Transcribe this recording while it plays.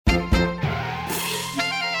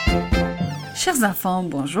Chers enfants,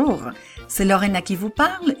 bonjour. C'est Lorena qui vous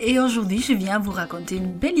parle et aujourd'hui je viens vous raconter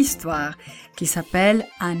une belle histoire qui s'appelle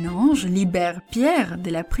 « Un ange libère Pierre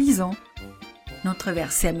de la prison ». Notre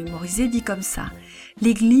verset à mémoriser dit comme ça.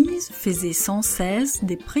 L'Église faisait sans cesse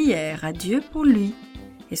des prières à Dieu pour lui.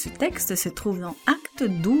 Et ce texte se trouve dans Actes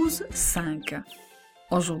 12, 5.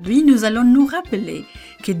 Aujourd'hui, nous allons nous rappeler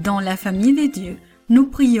que dans la famille de Dieu, nous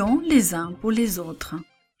prions les uns pour les autres.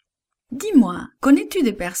 Dis-moi, connais-tu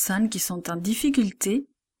des personnes qui sont en difficulté?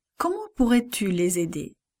 Comment pourrais-tu les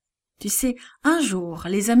aider? Tu sais, un jour,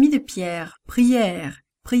 les amis de Pierre prièrent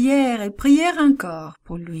et prièrent encore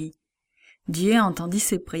pour lui. Dieu entendit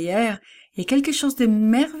ses prières et quelque chose de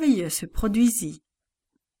merveilleux se produisit.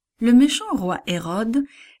 Le méchant roi Hérode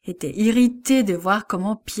était irrité de voir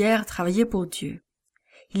comment Pierre travaillait pour Dieu.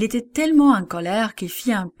 Il était tellement en colère qu'il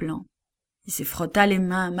fit un plan. Il se frotta les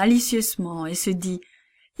mains malicieusement et se dit «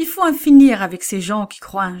 Il faut en finir avec ces gens qui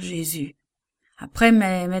croient en Jésus. Après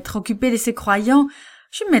m'être occupé de ces croyants,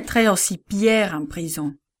 je mettrai aussi Pierre en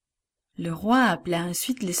prison. » Le roi appela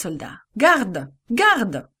ensuite les soldats. « Garde!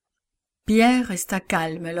 Garde !» Pierre resta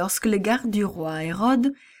calme lorsque les gardes du roi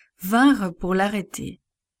Hérode vinrent pour l'arrêter.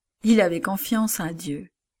 Il avait confiance en Dieu.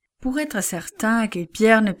 Pour être certain que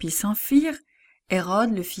Pierre ne puisse s'enfuir,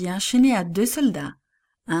 Hérode le fit enchaîner à 2 soldats,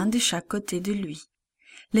 un de chaque côté de lui.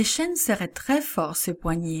 Les chaînes serraient très fort ses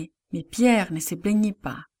poignets, mais Pierre ne se plaignit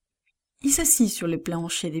pas. Il s'assit sur le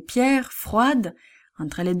plancher de pierre froide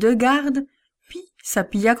entre les 2 gardes, puis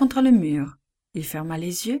s'appuya contre le mur. Il ferma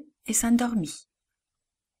les yeux et s'endormit.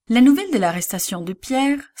 La nouvelle de l'arrestation de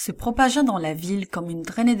Pierre se propagea dans la ville comme une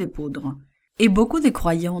traînée de poudre, et beaucoup de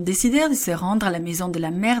croyants décidèrent de se rendre à la maison de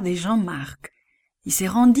la mère de Jean-Marc. Ils se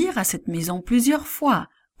rendirent à cette maison plusieurs fois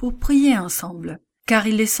pour prier ensemble, car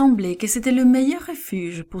il les semblait que c'était le meilleur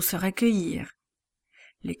refuge pour se recueillir.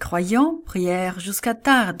 Les croyants prièrent jusqu'à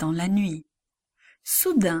tard dans la nuit.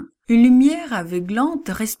 Soudain, une lumière aveuglante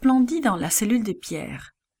resplendit dans la cellule de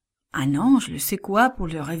Pierre. Un ange le secoua pour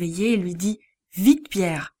le réveiller et lui dit « Vite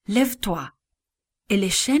Pierre, lève-toi !» Et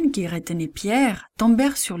les chaînes qui retenaient Pierre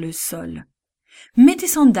tombèrent sur le sol. « Mets tes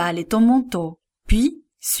sandales et ton manteau, puis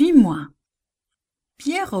suis-moi !»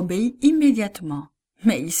 Pierre obéit immédiatement,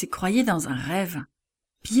 mais il se croyait dans un rêve.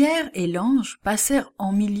 Pierre et l'ange passèrent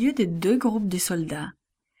au milieu de 2 groupes de soldats.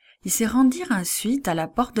 Ils se rendirent ensuite à la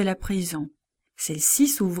porte de la prison. Celle-ci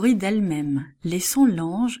s'ouvrit d'elle-même, laissant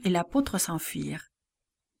l'ange et l'apôtre s'enfuir.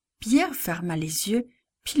 Pierre ferma les yeux,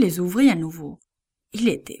 puis les ouvrit à nouveau. Il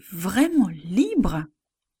était vraiment libre.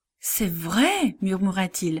 « C'est vrai,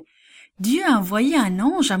 murmura-t-il, Dieu a envoyé un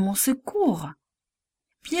ange à mon secours. »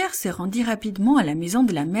 Pierre se rendit rapidement à la maison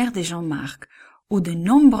de la mère de Jean-Marc, où de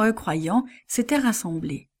nombreux croyants s'étaient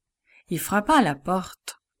rassemblés. Il frappa à la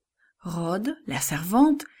porte. Rhode, la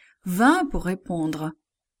servante, vint pour répondre.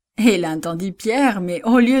 Elle entendit Pierre, mais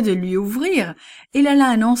au lieu de lui ouvrir, elle alla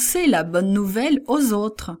annoncer la bonne nouvelle aux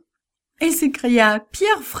autres. Elle s'écria «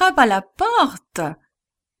 Pierre frappe à la porte !»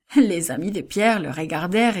 Les amis de Pierre le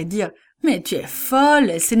regardèrent et dirent « Mais tu es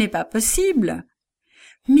folle, ce n'est pas possible !»«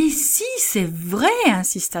 Mais si, c'est vrai !»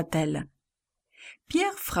 insista-t-elle.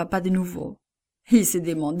 Pierre frappa de nouveau. Il se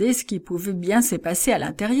demandait ce qui pouvait bien se passer à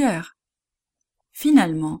l'intérieur.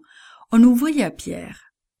 Finalement, on ouvrit à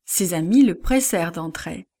Pierre. Ses amis le pressèrent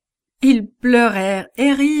d'entrer. Ils pleurèrent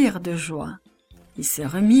et rirent de joie. Ils se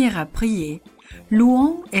remirent à prier,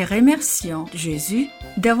 louant et remerciant Jésus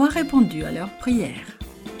d'avoir répondu à leurs prières.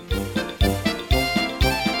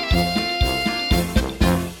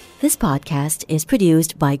 This podcast is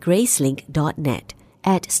produced by Gracelink.net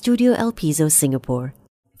at Studio El Piso, Singapore.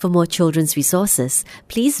 For more children's resources,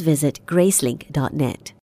 please visit Gracelink.net.